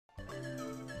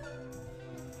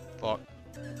Fuck.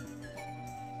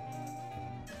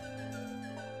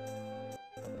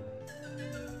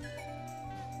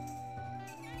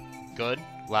 Good.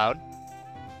 Loud.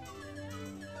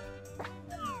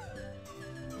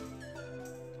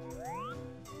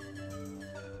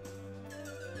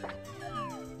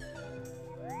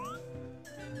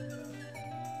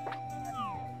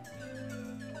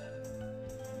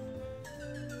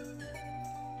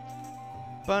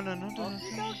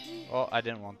 Oh, I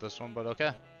didn't want this one, but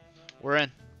okay. We're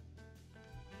in.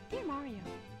 Dear Mario,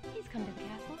 please come to the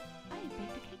castle. I have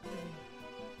baked a cake for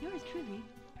you. Yours truly,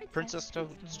 Princess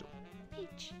Toadstool.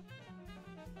 Peach.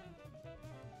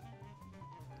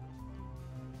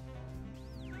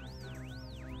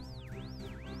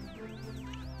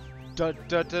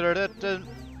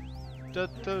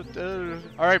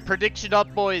 Alright, prediction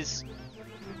up, boys.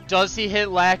 Does he hit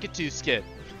Lakitu Skip?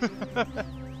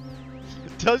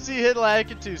 Does he hit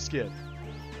Lakitu Skip?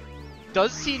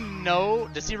 Does he know?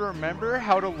 Does he remember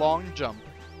how to long jump?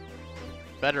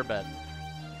 Better bet.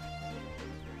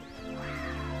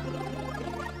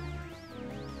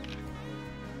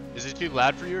 Is it too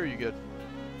loud for you, or are you good?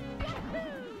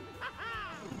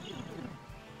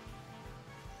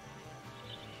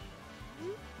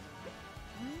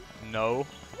 No.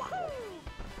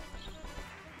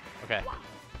 Okay.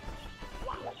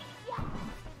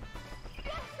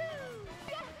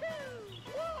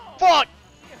 Fuck!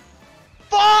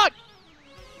 Fuck!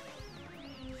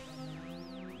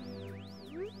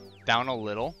 Down a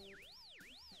little.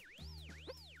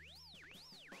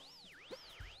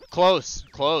 Close,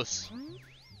 close.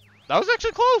 That was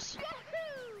actually close.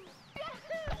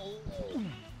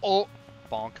 Oh,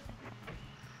 bonk.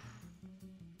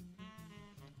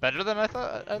 Better than I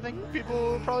thought. I think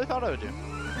people probably thought I would do.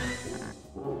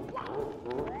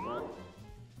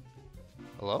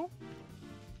 Hello?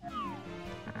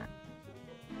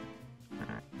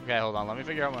 Okay, hold on. Let me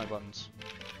figure out my buttons.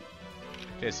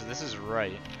 Okay, so this is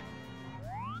right.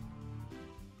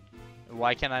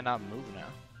 Why can I not move now?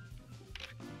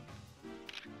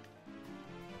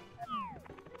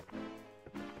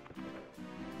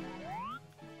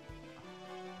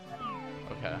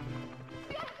 Okay.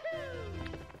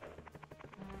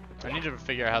 I need to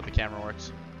figure out how the camera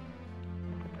works.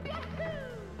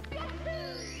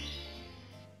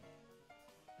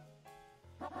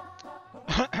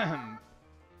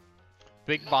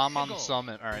 Big bomb on the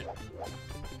summit. Alright.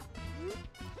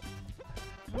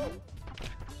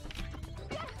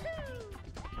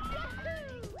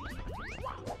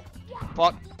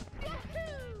 Fuck.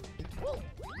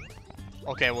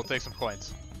 Okay, we'll take some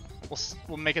points.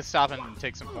 We'll make it stop and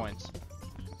take some points.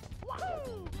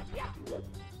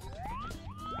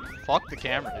 Fuck the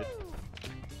camera, dude.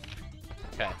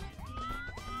 Okay.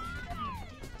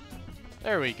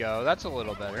 There we go. That's a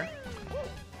little better.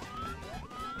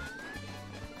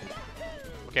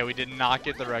 Okay, we did not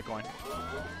get the red coin.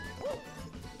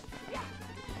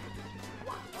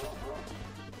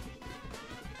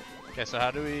 Okay, so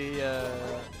how do we,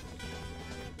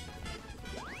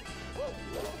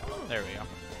 there we go.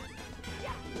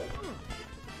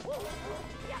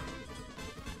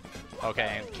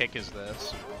 Okay, and kick is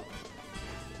this.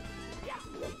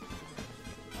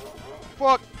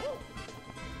 Fuck!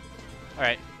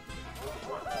 Alright.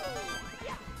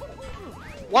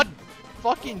 What?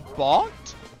 Fucking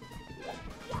bonked?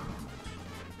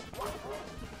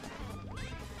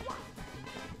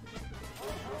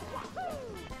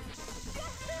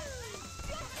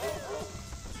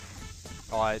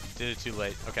 Oh, I did it too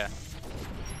late. Okay.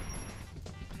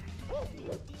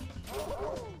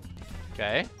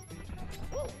 Okay.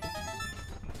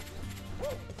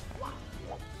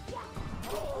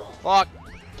 Fuck!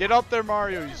 Get up there,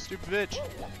 Mario, you stupid bitch!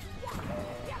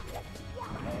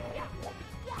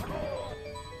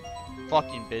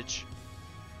 Fucking bitch.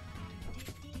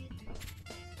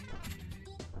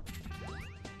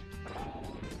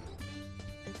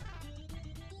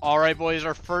 Alright, boys,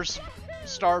 our first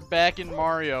star back in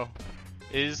Mario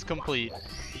is complete.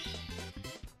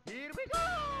 Here we go!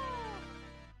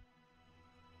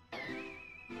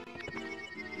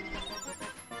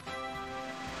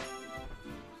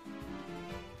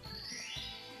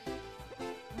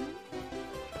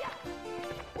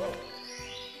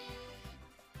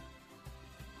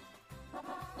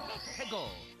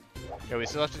 Okay, we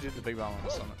still have to do the big bomb on the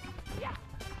summit.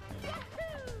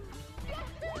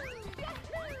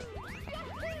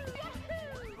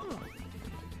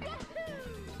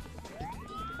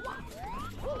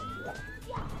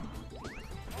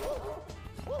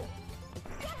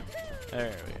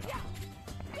 There we go.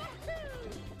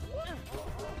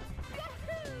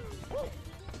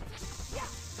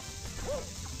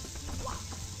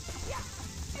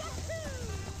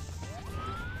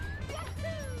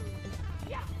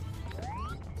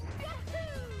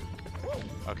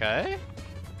 Okay.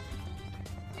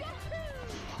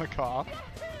 Fuck off.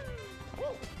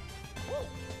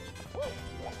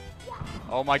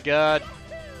 Oh my god.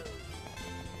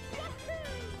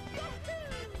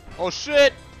 Oh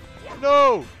shit!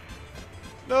 No!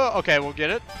 No! Okay, we'll get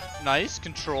it. Nice.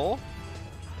 Control.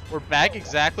 We're back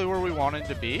exactly where we wanted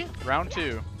to be. Round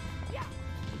 2.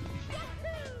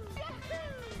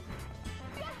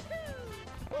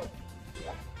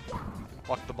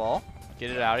 Fuck the ball.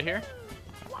 Get it out of here.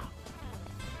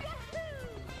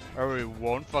 Or we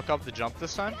won't fuck up the jump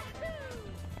this time.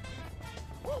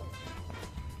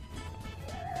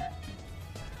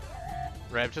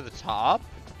 Right up to the top.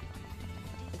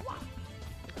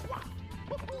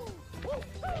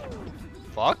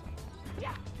 Fuck.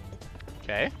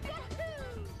 Okay.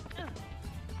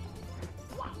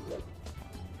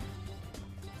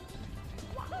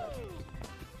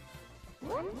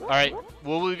 Alright,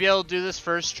 will we be able to do this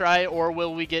first try, or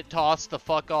will we get tossed the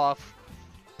fuck off?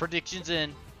 Predictions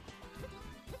in.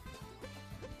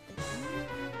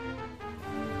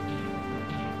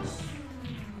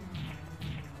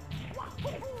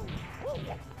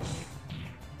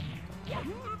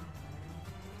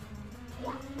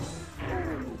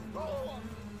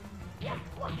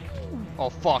 Oh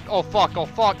fuck, oh fuck, oh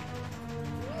fuck!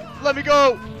 Let me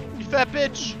go! You fat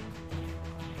bitch!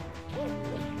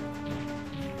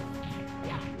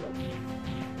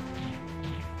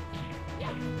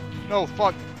 No,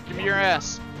 fuck! Give me your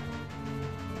ass!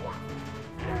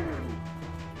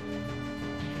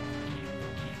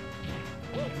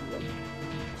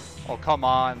 Oh, come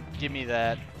on. Give me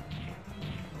that.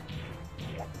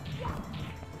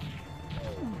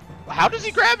 How does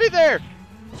he grab me there?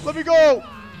 Let me go!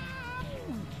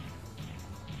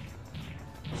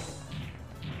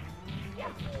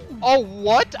 Oh,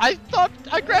 what? I thought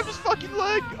I grabbed his fucking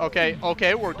leg. Okay,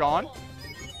 okay, we're gone.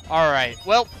 Alright,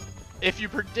 well, if you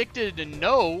predicted a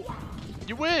no,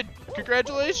 you win.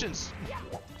 Congratulations.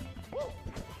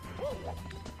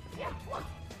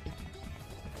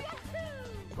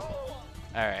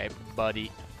 Alright,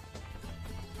 buddy.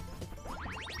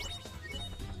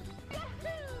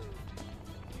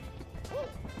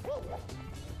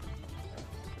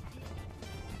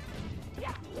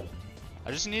 I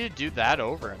just need to do that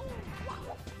over.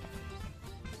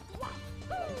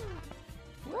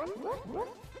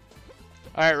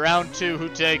 Alright, round 2. Who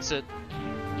takes it?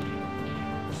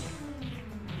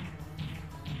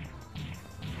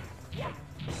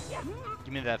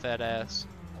 Give me that fat ass.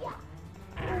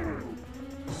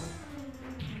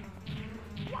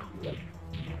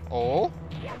 Oh.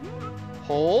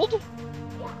 Hold.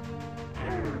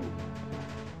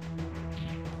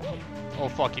 Oh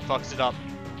fuck, he fucks it up.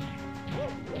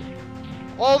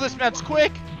 Oh, this map's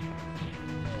quick.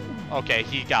 Okay,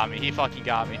 he got me. He fucking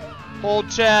got me. Hold,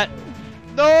 chat.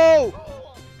 No!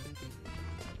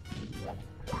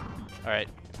 Alright,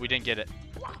 we didn't get it.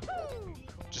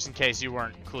 Just in case you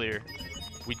weren't clear.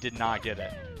 We did not get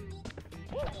it.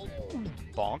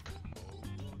 Bonk.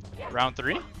 Round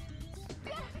 3?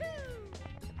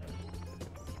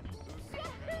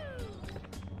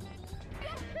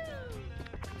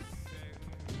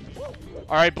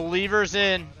 Alright, believers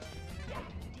in.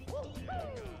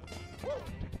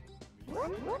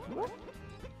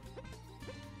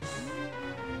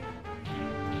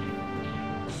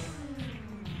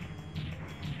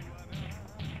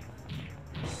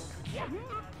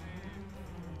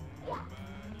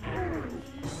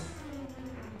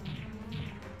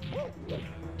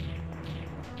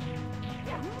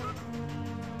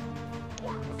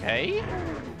 Okay.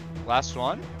 Last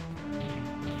one.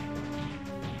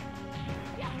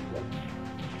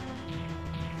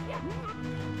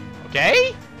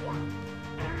 Okay.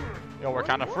 Yo, we're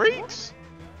kind of freaks.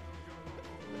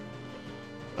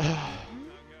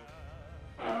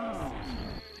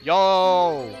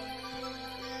 Yo.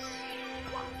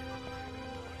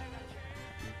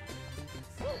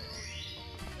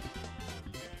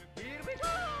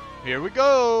 Here we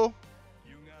go.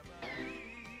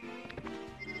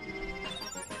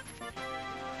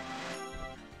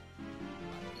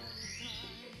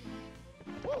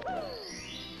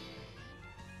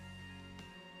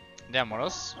 Damn, what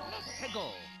else?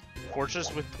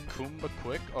 Fortress with Kumba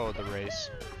Quick? Oh, the race.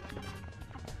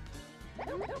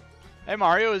 Hey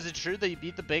Mario, is it true that you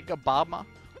beat the big Obama?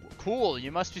 Cool,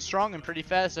 you must be strong and pretty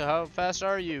fast, so how fast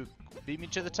are you? Beat me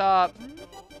to the top.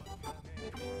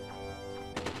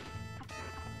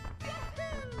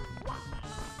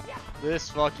 This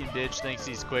fucking bitch thinks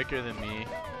he's quicker than me.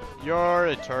 You're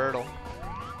a turtle.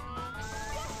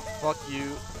 Fuck you.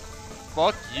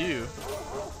 Fuck you.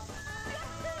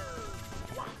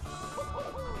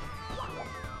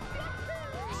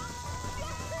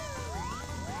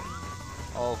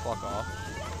 Oh, fuck off.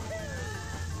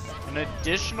 An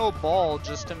additional ball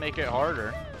just to make it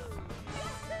harder.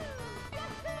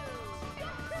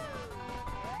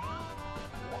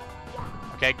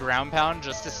 Okay, ground pound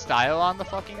just to style on the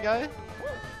fucking guy.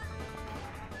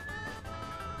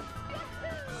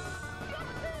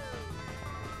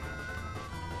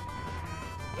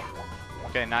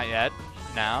 Okay, not yet.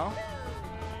 Now.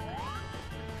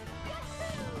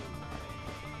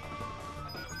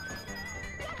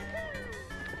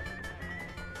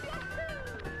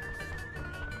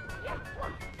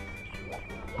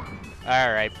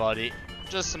 Alright, buddy.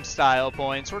 Just some style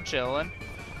points. We're chilling.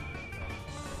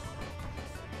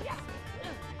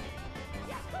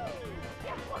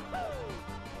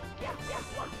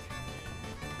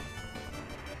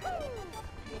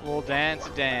 Little dance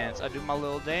dance. I do my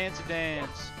little dance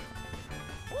dance.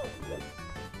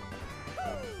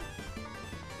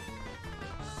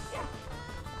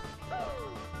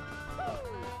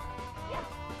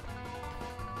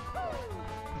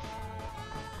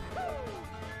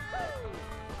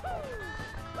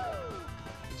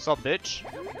 Sup, bitch?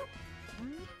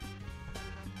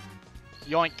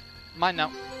 Yoink. Mine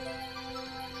now.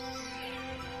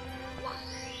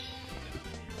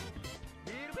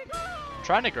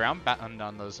 Trying to ground pound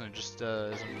on those and it just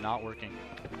is not working.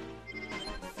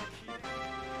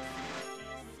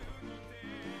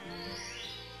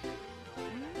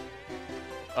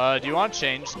 Do you want to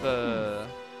change the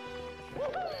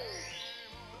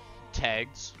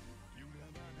tags?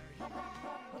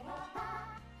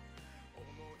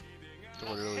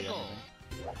 Literally anything.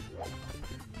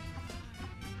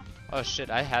 Oh shit,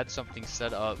 I had something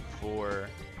set up for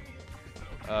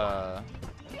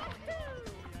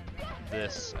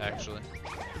this actually.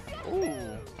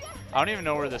 Ooh. I don't even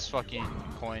know where this fucking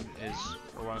coin is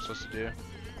or what I'm supposed to do.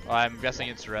 Oh, I'm guessing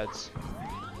it's reds.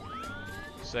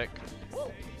 Sick.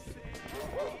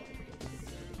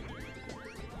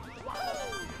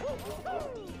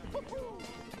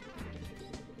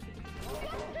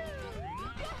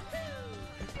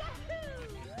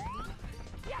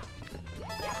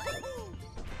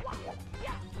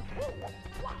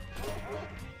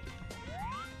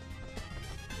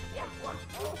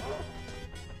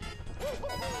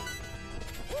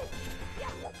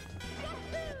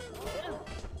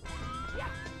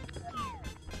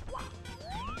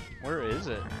 Where is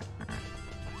it?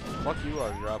 Fuck you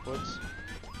are, droplets.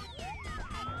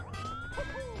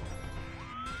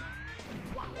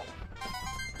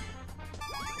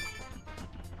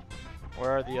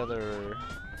 Where are the other...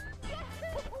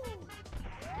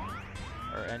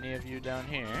 Are any of you down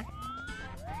here?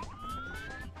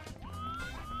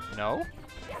 No?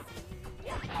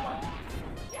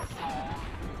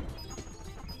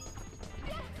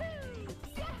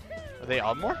 Are they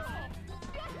up more?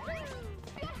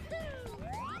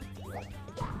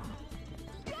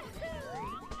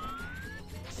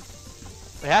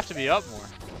 They have to be up more.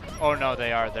 Oh no,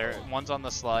 they are. One's on the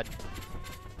slide.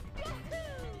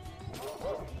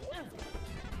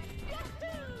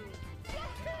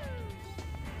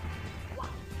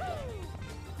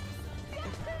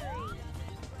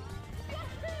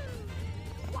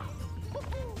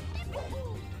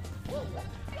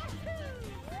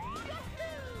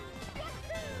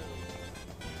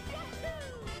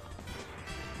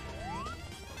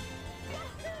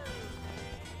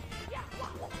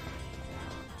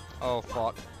 Oh,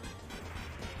 fuck.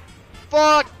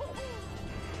 Fuck!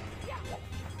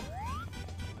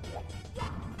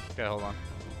 Okay, hold on.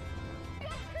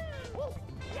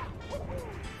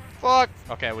 Fuck!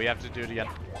 Okay, we have to do it again.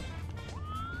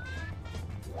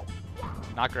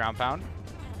 Not ground pound.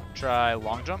 Try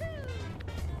long jump.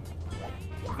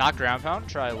 Not ground pound.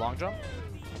 Try long jump.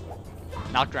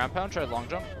 Not ground pound. Try long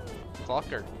jump.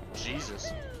 Fucker.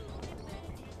 Jesus.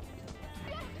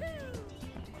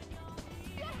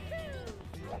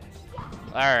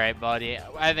 Alright, buddy.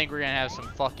 I think we're gonna have some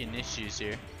fucking issues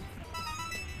here.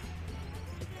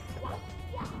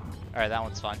 Alright, that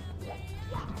one's fine.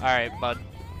 Alright, bud.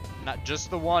 Not just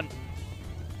the one.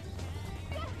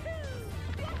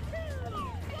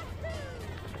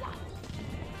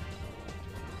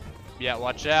 Yeah,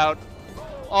 watch out.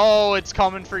 Oh, it's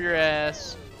coming for your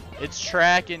ass. It's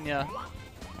tracking ya.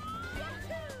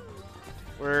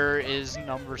 Where is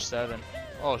number 7?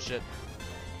 Oh, shit.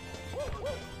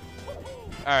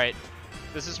 Alright,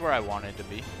 this is where I wanted to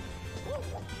be.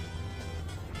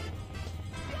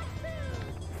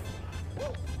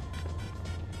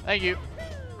 Thank you.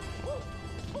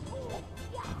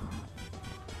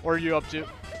 What are you up to?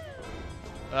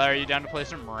 Are you down to play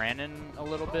some Ranin a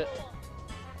little bit?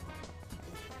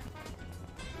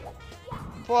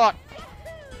 Fuck!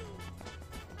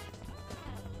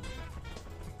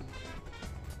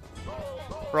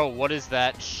 Bro, what is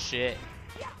that shit?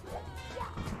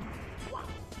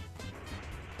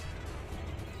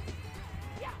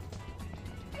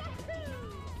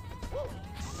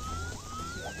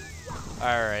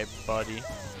 Alright, buddy.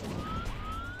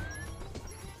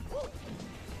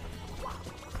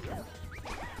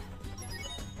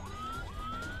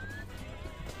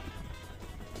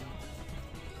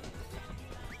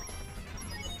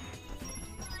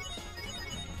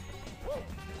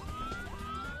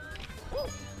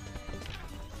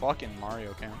 Fucking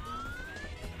Mario Camp.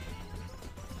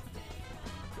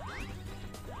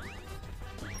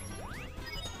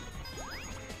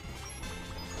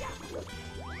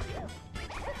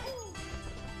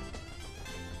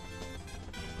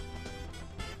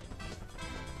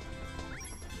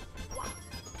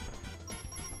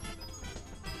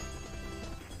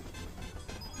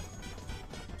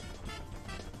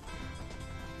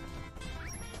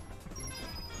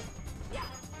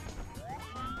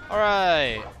 All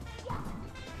right.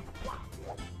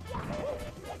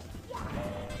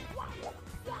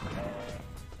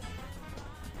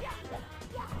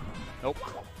 Nope.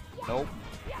 Nope.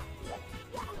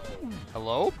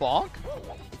 Hello, Bonk?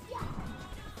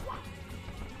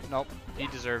 Nope. He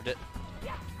deserved it.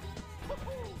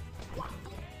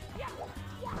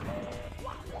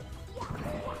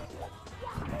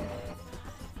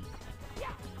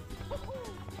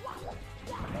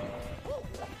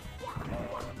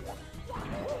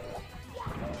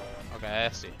 Okay, I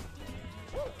see.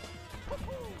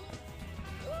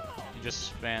 You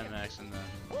just spam X and then...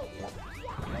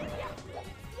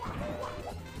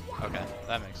 Okay,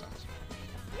 that makes sense.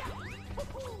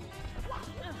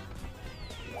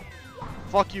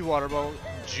 Fuck you, water bottle.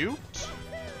 Juked?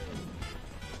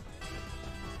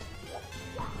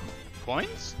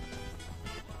 Coins?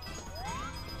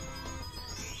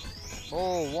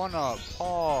 Oh, one up.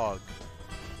 Pog.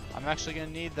 I'm actually gonna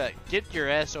need that. Get your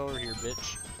ass over here,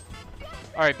 bitch.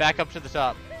 Alright, back up to the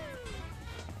top.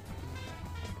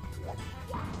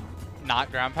 Not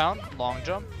ground pound. Long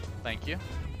jump. Thank you.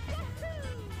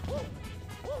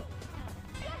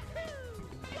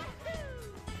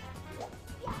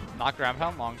 Not ground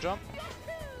pound. Long jump.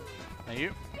 Thank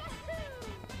you.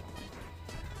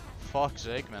 Fuck's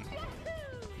sake, man.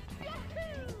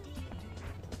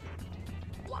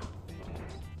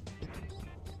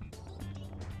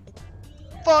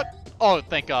 Fuck! Oh,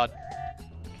 thank God.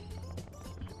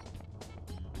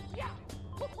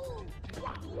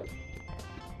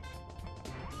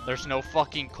 There's no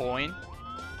fucking coin?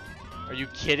 Are you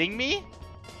kidding me?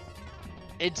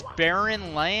 It's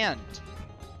barren land.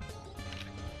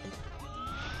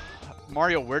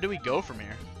 Mario, where do we go from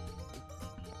here?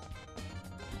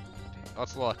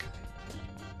 Let's look.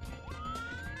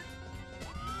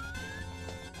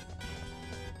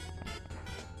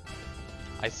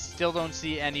 I still don't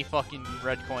see any fucking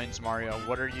red coins, Mario.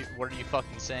 What are you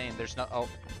fucking saying? There's no... Oh.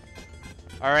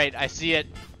 Alright, I see it.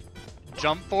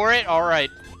 Jump for it? Alright.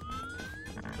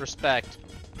 Respect.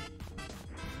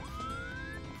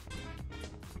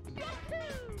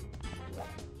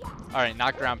 Alright,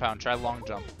 not ground pound. Try long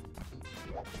jump.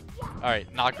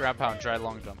 Alright, not ground pound. Try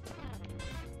long jump.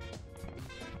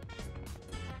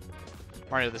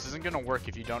 Mario, this isn't gonna work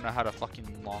if you don't know how to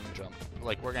fucking long jump.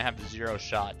 Like, we're gonna have 0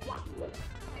 shot.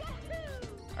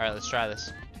 Alright, let's try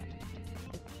this.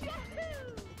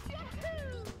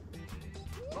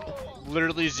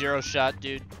 Literally 0 shot,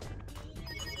 dude.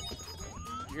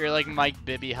 You're like Mike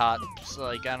Bibby hot. So,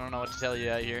 like, I don't know what to tell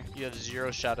you out here. You have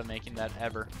 0 shot of making that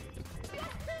ever.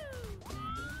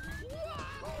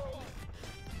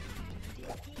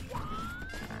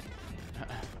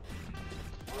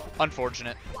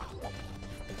 Unfortunate.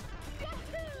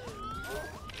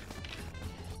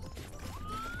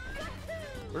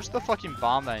 Where's the fucking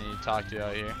bomb that I need to talk to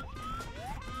out here?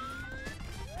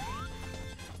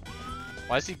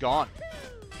 Why is he gone?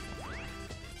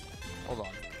 Hold on.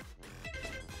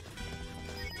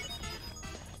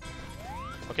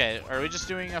 Okay, are we just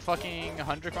doing a fucking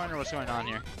 100 coin or what's going on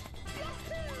here?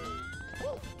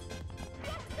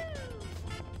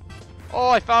 Oh,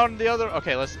 I found the other.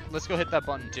 Okay, let's go hit that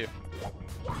button too.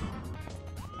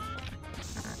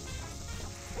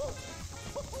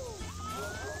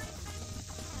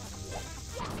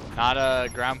 Not a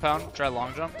ground pound. Try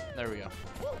long jump. There we go.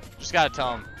 Just gotta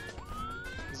tell him.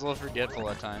 He's a little forgetful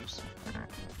at times.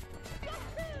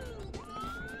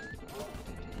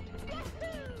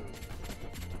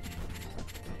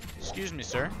 Excuse me,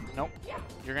 sir. Nope.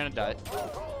 You're gonna die.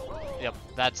 Yep,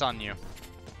 that's on you.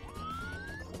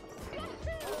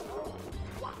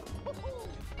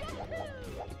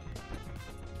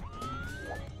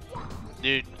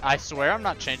 Dude, I swear I'm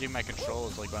not changing my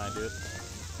controls like when I do it.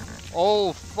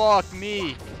 Oh, fuck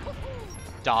me.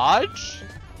 Dodge?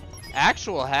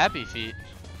 Actual happy feet.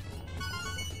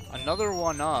 Another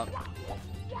one up.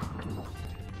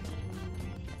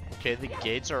 Okay, the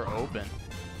gates are open.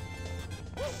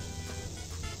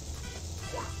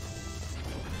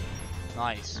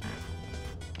 Nice.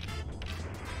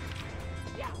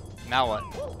 Now what?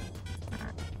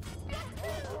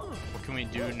 What can we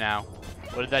do now?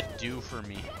 What did that do for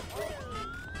me?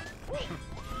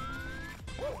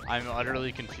 I'm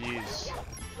utterly confused.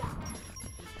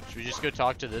 Should we just go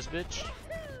talk to this bitch?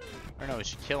 Or no, we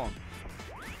should kill him.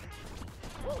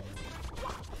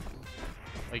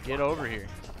 Like, get over here.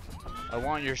 I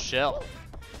want your shell.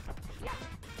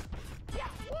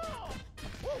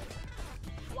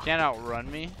 Can't outrun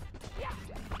me.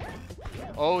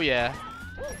 Oh yeah.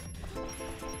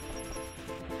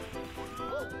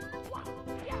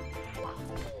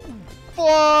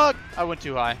 Fuck! I went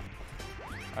too high.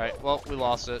 Alright, well, we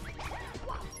lost it.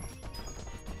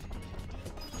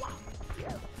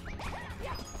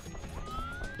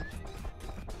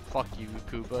 Fuck you,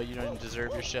 Koopa. You don't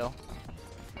deserve your shell.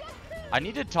 I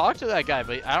need to talk to that guy,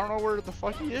 but I don't know where the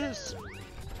fuck he is.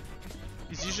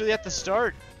 He's usually at the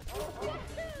start.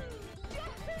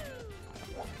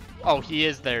 Oh, he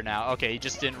is there now. Okay, he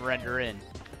just didn't render in.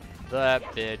 That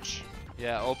bitch.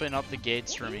 Yeah, open up the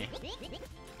gates for me.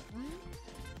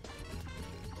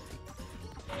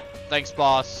 Thanks,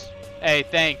 boss. Hey,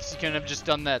 thanks. You couldn't have just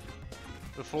done that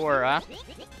before, huh?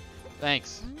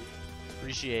 Thanks.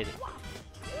 Appreciate it.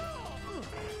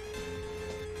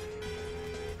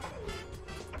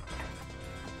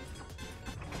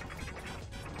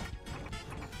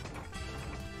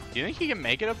 Do you think he can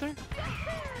make it up there?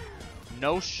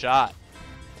 No shot.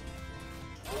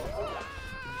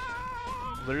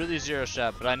 Literally zero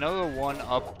shot, but I know the one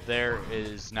up there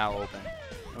is now open.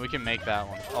 And we can make that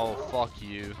one. Oh, fuck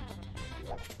you.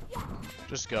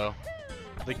 Just go.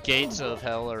 The gates of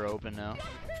hell are open now.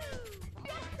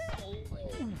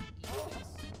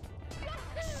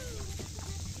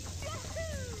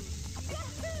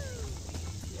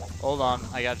 Hold on,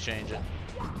 I gotta change it.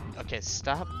 Okay,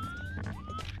 stop.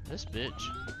 This bitch.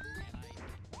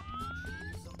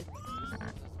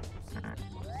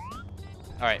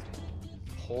 Alright.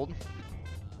 Hold.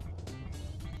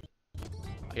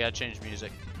 I gotta change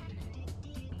music.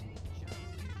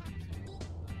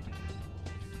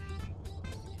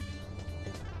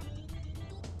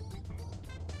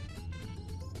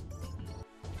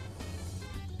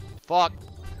 Fuck.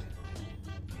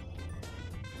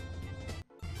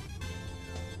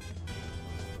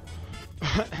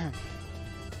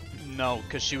 No,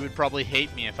 because she would probably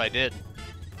hate me if I did.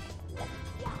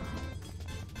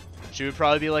 She would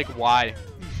probably be like, why?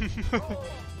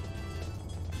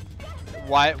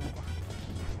 Why?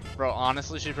 Bro,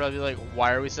 honestly, she'd probably be like,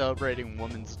 why are we celebrating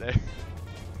Women's Day?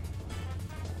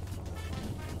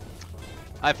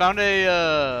 I found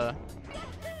a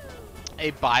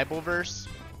Bible verse.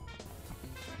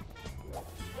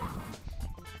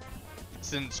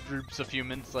 Since groups of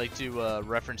humans like to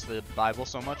reference the Bible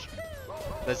so much,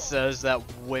 that says that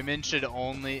women should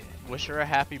only wish her a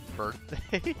happy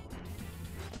birthday.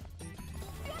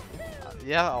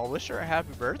 Yeah, I'll wish her a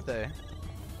happy birthday.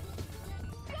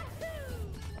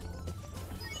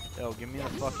 Yo, give me the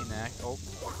fucking act. Oh,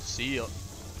 see ya.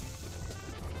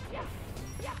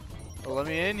 Oh, let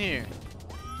me in here.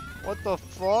 What the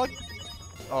fuck?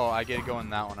 Oh, I get to go in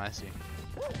that one, I see.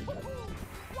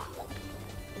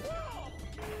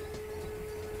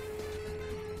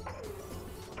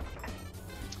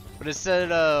 But it said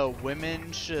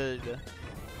women should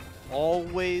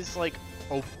always like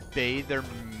obey their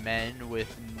men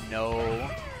with no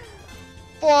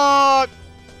fuck,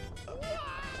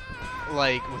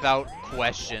 like without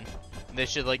question. They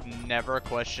should like never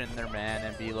question their man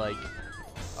and be like,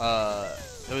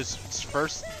 it's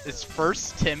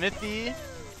First Timothy,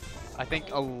 I think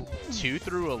 2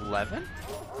 through 11.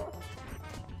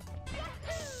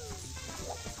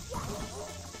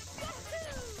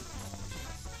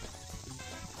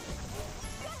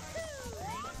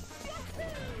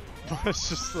 It's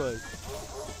just like,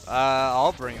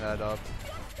 I'll bring that up.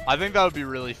 I think that would be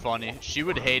really funny. She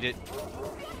would hate it.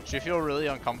 She'd feel really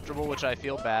uncomfortable, which I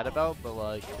feel bad about, but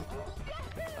like,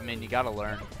 I mean, you gotta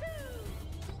learn.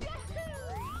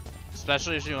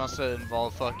 Especially if she wants to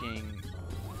involve fucking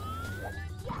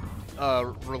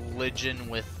religion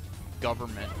with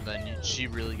government, then she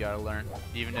really gotta learn.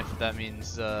 Even if that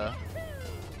means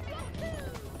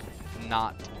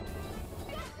not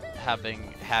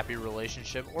having happy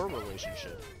relationship or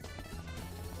relationship.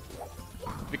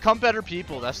 Become better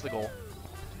people, that's the goal.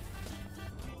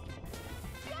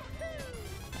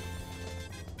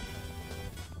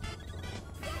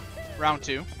 Round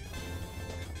 2.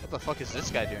 What the fuck is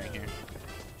this guy doing here?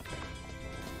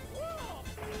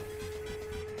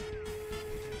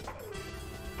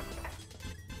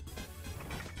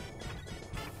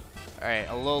 Alright,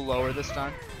 a little lower this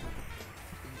time.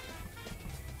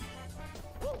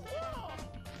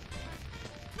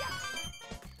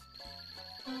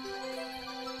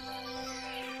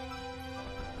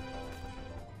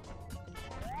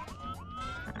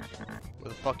 Where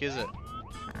the fuck is it?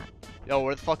 Yo,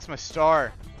 where the fuck's my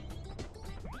star?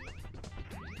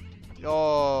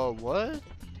 Yo, what?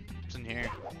 It's in here.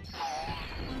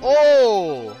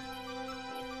 Oh!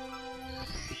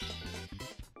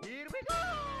 Here we go.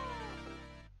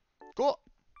 Cool.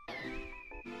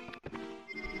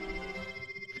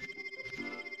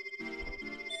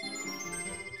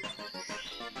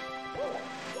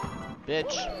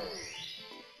 Bitch.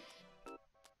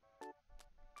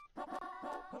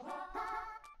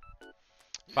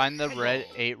 Find the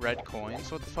 8 red coins.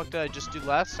 What the fuck did I just do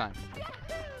last time?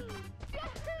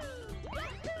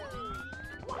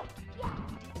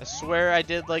 I swear I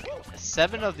did like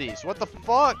 7 of these. What the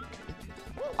fuck?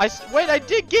 Wait, I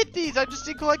did get these. I just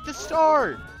didn't collect the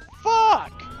star.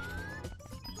 Fuck.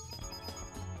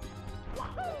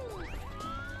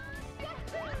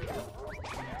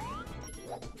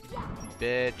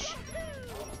 Bitch.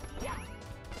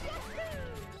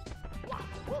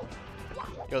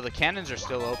 Yo, the cannons are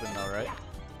still open though, right?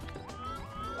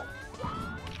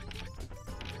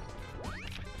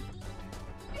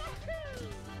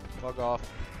 Fuck off.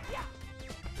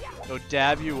 Yo,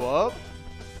 dab you up?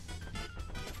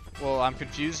 Well, I'm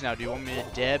confused now. Do you want me to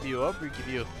dab you up or give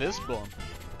you a fist bump?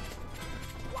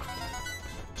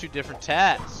 2 different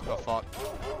tasks. Oh, fuck.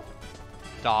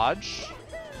 Dodge.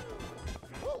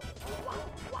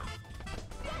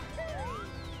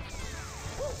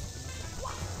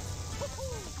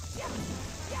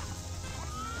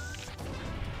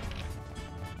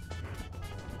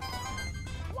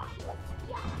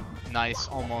 Nice,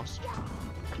 almost.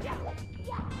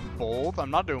 Both? I'm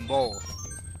not doing both.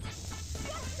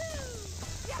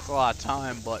 That's a lot of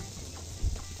time, but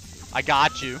I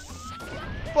got you.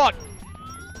 Fuck!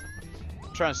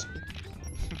 I'm trying to.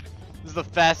 This is the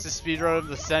fastest speedrun of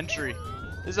the century.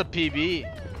 This is a PB.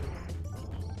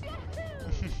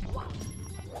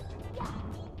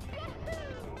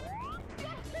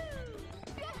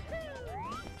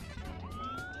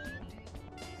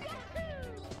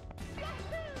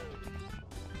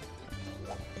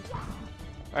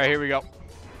 Alright, here we go.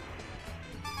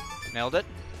 Nailed it.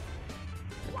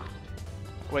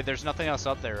 Wait, there's nothing else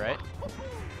up there, right?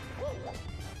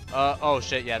 Oh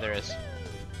shit, yeah, there is.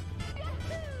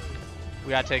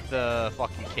 We gotta take the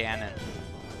fucking cannon.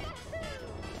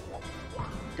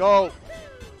 Go!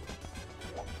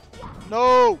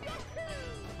 No!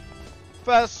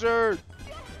 Faster!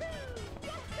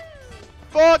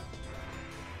 Fuck!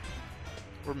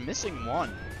 We're missing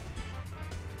one.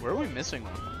 Where are we missing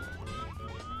one?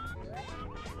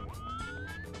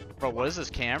 Bro, what is this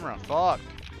camera? Fuck.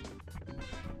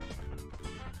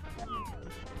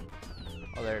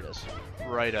 Oh, there it is.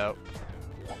 Right out.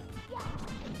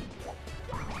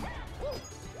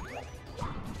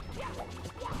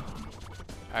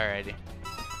 Alrighty.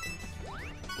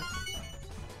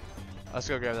 Let's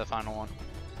go grab the final one.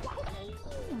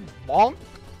 Bonk!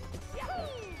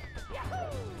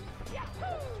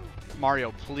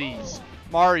 Mario, please.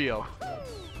 Mario!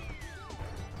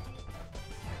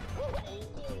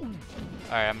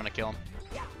 Alright, I'm gonna kill him.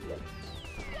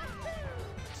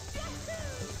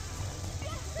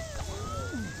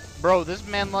 Bro, this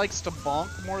man likes to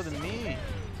bonk more than me.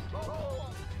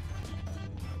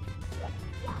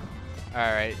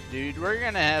 Alright, dude, we're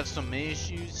gonna have some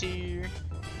issues here.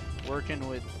 Working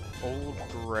with old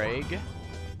Greg.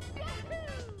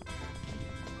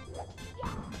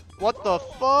 What the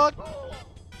fuck?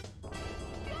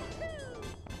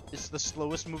 It's the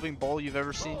slowest moving ball you've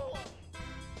ever seen.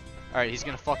 Alright, he's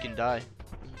gonna fucking die.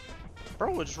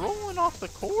 Bro, it's rolling off the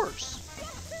course.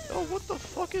 Oh, what the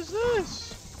fuck is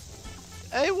this?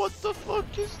 Hey, what the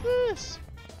fuck is this?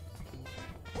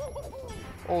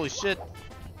 Holy shit.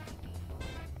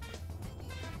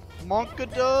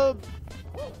 Monkadub.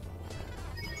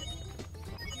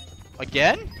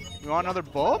 Again? You want another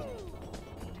bump?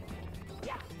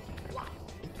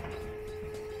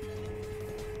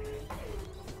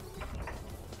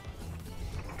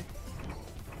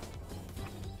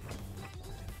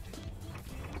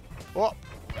 Oh.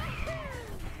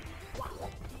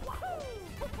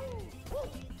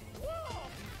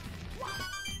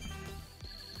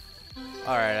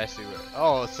 Alright, I see where.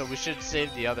 Oh, so we should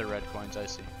save the other red coins, I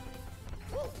see.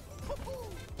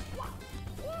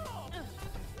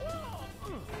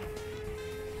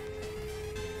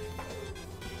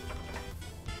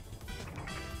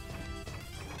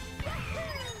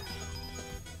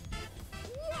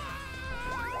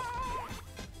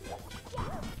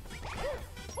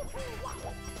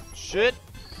 Shit.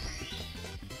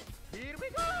 Here we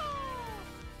go.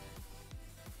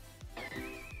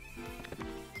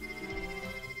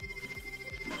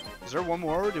 Is there one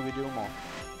more or did we do them all?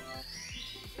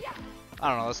 I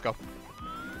don't know, let's go.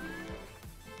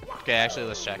 Okay, actually,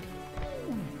 let's check.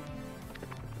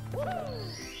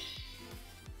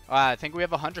 I think we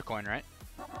have 100 coin, right?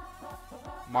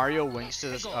 Mario winks to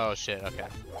this. Oh shit, okay.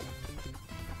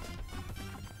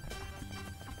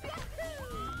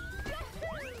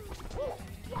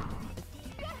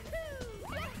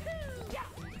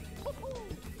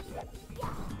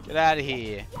 Get out of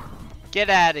here. Get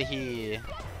out of here.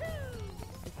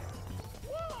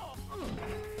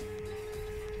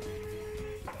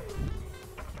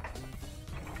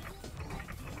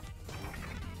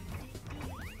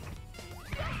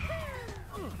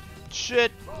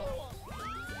 Shit.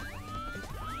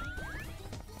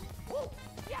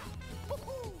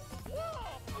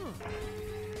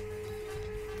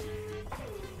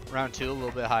 Round 2 a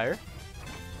little bit higher.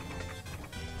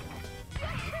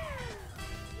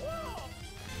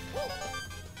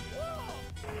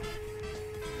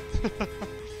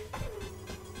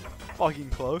 Fucking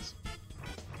close.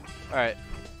 Alright.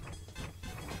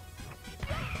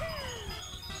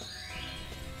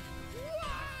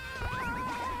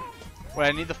 Wait,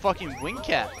 I need the fucking wing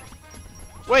cap.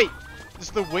 Wait,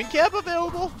 is the wing cap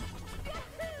available?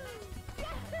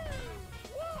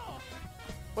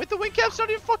 Wait, the wing cap's not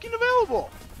even fucking available.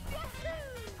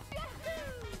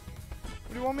 What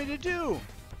do you want me to do?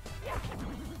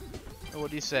 What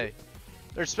do you say?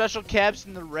 There's special caps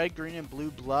in the red, green, and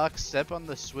blue blocks. Step on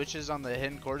the switches on the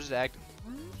hidden quarters to act.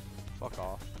 Fuck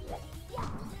off.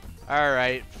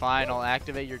 Alright, fine. I'll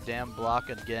activate your damn block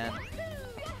again.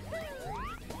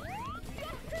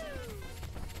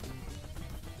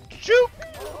 Juke!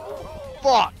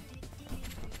 Fuck!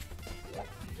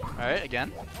 Alright,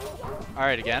 again.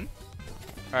 Alright, again.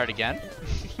 Alright, again.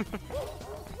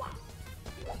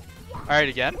 Alright,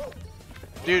 again.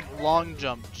 Dude, long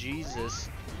jump. Jesus.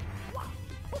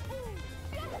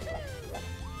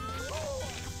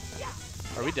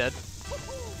 Are we dead?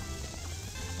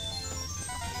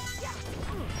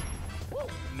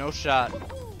 No shot.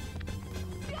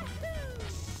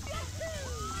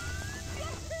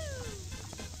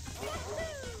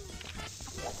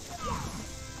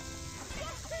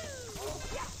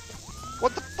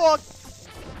 What the fuck?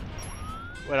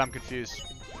 Wait, I'm confused.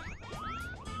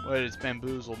 Wait, it's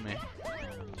bamboozled me.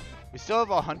 We still have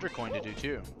 100 coin to do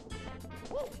too.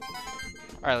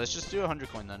 Alright, let's just do 100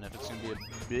 coin then if it's gonna be a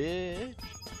bitch.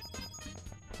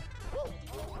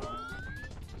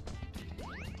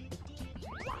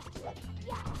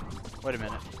 Wait a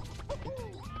minute.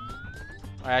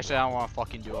 Actually, I don't want to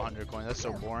fucking do 100 coin. That's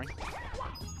so boring.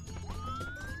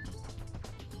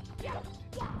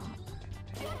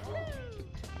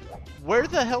 Where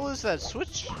the hell is that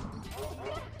switch?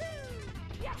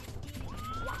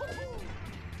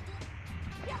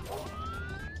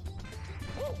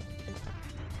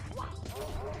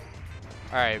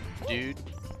 Alright, dude.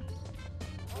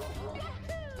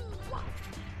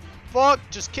 Fuck,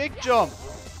 just kick jump.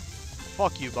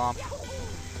 Fuck you, bomb.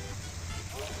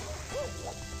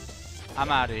 I'm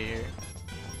out of here.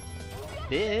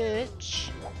 Bitch.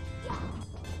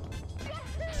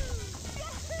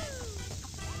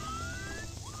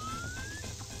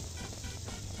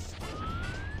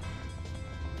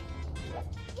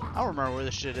 I don't remember where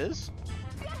this shit is.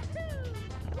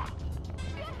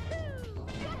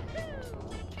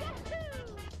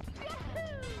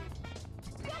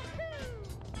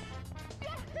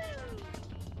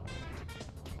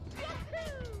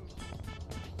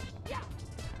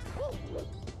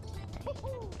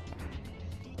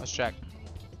 Let's check.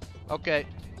 Okay.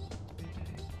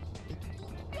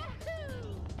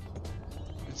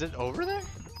 Is it over there?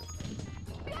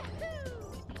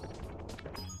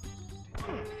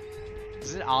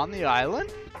 Is it on the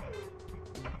island?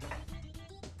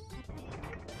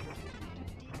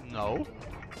 No.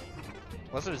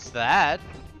 Unless it's that.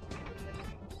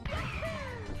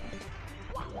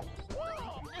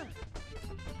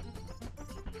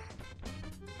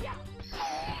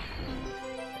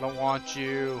 I don't want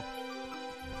you.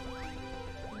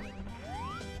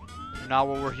 You're not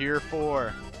what we're here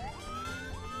for.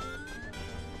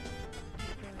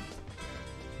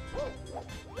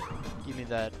 Give me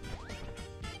that.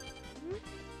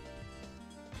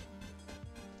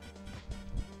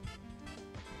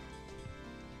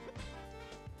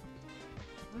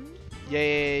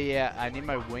 Yeah. I need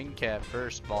my wing cap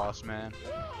first, boss man.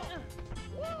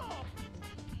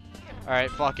 Alright,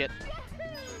 fuck it.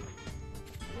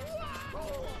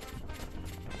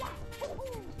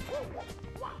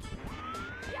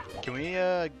 Can we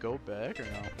go back or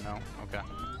no? No? Okay.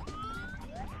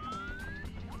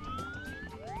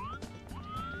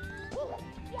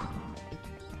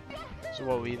 So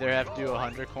what, we either have to do a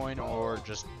 100 coin or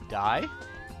just die?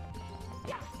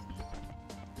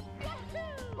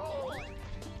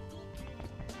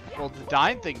 Well, the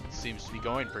dying thing seems to be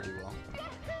going pretty well.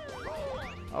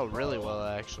 Oh, really well,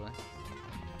 actually.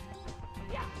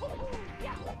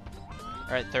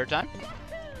 Alright, third time.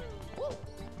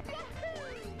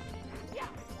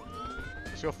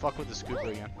 Let's go fuck with the scooper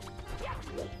again.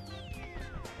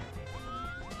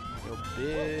 Yo,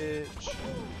 bitch.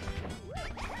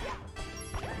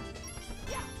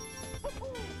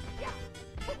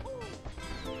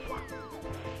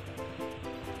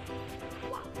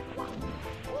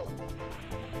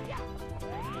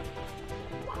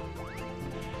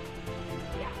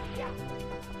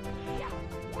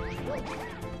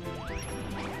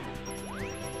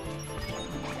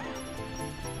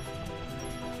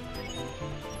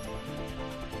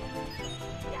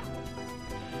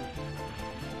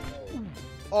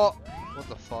 Oh, what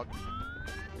the fuck?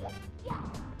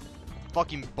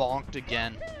 Fucking bonked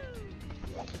again.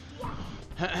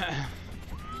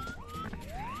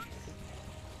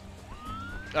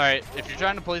 Alright, if you're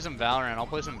trying to play some Valorant, I'll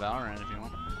play some Valorant if you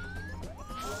want.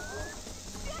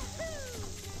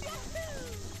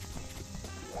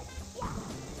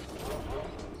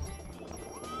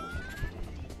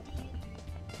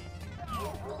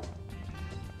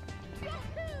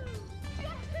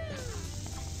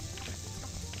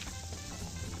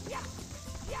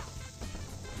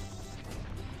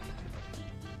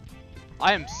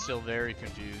 I am still very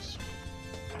confused.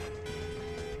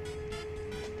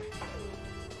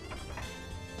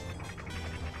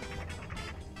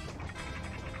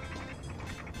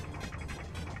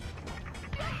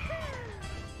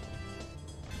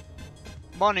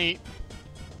 Money.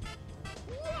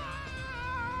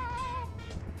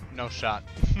 No shot.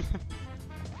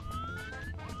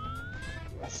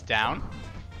 It's down.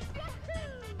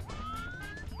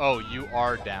 Oh, you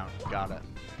are down. Got it.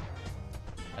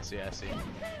 I see, I see.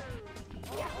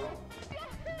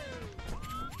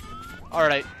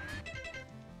 Alright.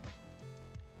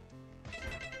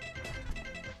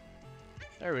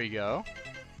 There we go.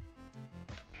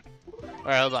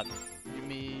 Alright, hold on. Give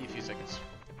me a few seconds.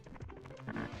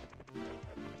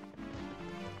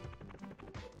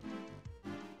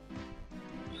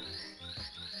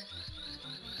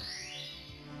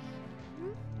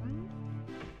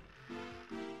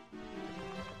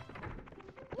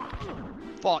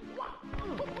 Fuck.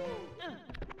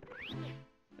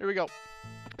 Here we go.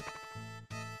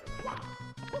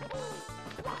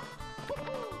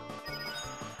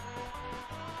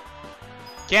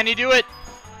 Can he do it?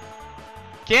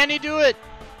 Can he do it?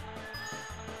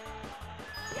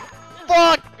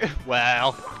 Fuck!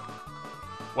 Well.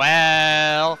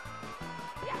 Well.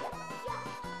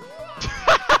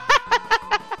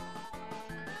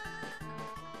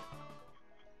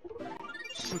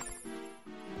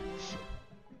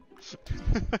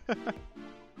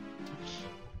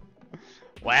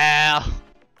 Wow.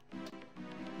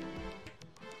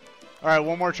 Alright,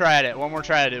 one more try at it. One more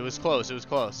try at it. It was close. It was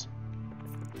close.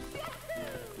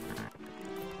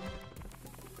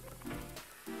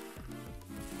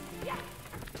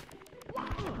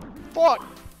 Fuck!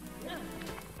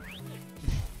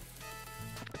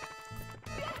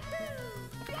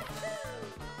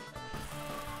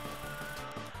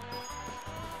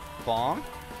 Bong?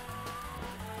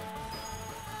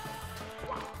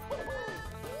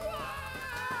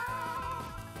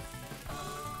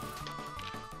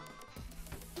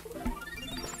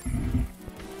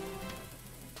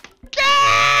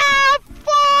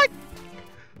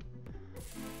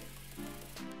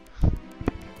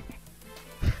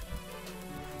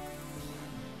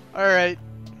 Alright,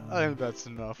 I think that's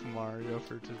enough Mario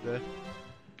for today.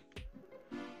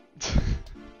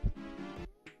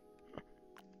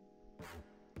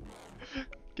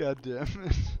 God damn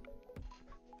it.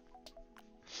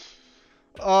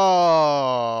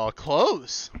 Oh,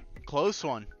 close. Close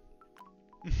one.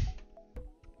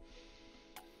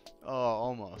 Oh,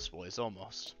 almost, boys,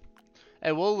 almost.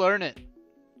 Hey, we'll learn it.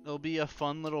 It'll be a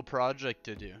fun little project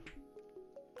to do.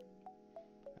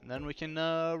 And then we can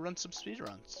run some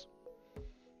speedruns.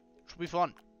 Which will be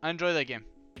fun. I enjoy that game.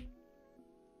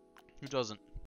 Who doesn't?